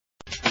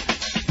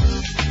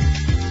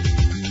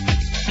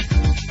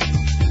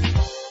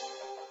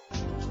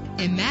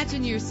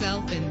Imagine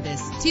yourself in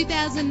this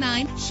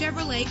 2009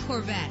 Chevrolet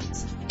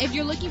Corvette. If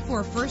you're looking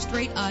for a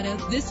first-rate auto,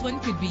 this one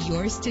could be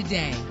yours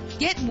today.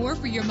 Get more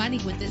for your money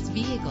with this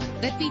vehicle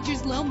that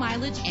features low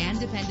mileage and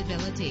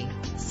dependability.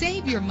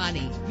 Save your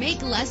money.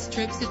 Make less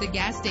trips to the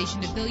gas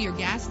station to fill your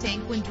gas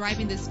tank when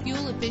driving this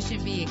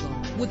fuel-efficient vehicle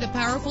with a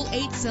powerful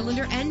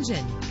 8-cylinder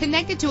engine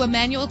connected to a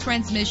manual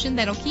transmission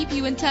that'll keep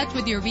you in touch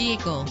with your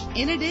vehicle.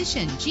 In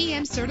addition,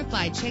 GM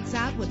Certified checks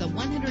out with a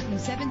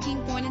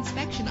 117-point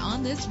inspection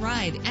on this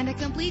ride and a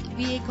complete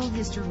vehicle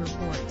history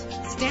report.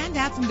 Stand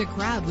out from the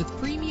crowd with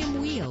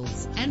premium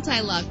wheels.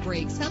 Anti-lock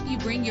brakes help you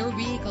bring your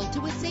vehicle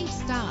to a safe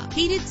stop.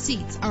 Heated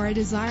seats are a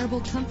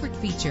desirable comfort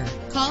feature.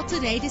 Call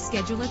today to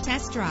schedule a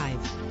test drive.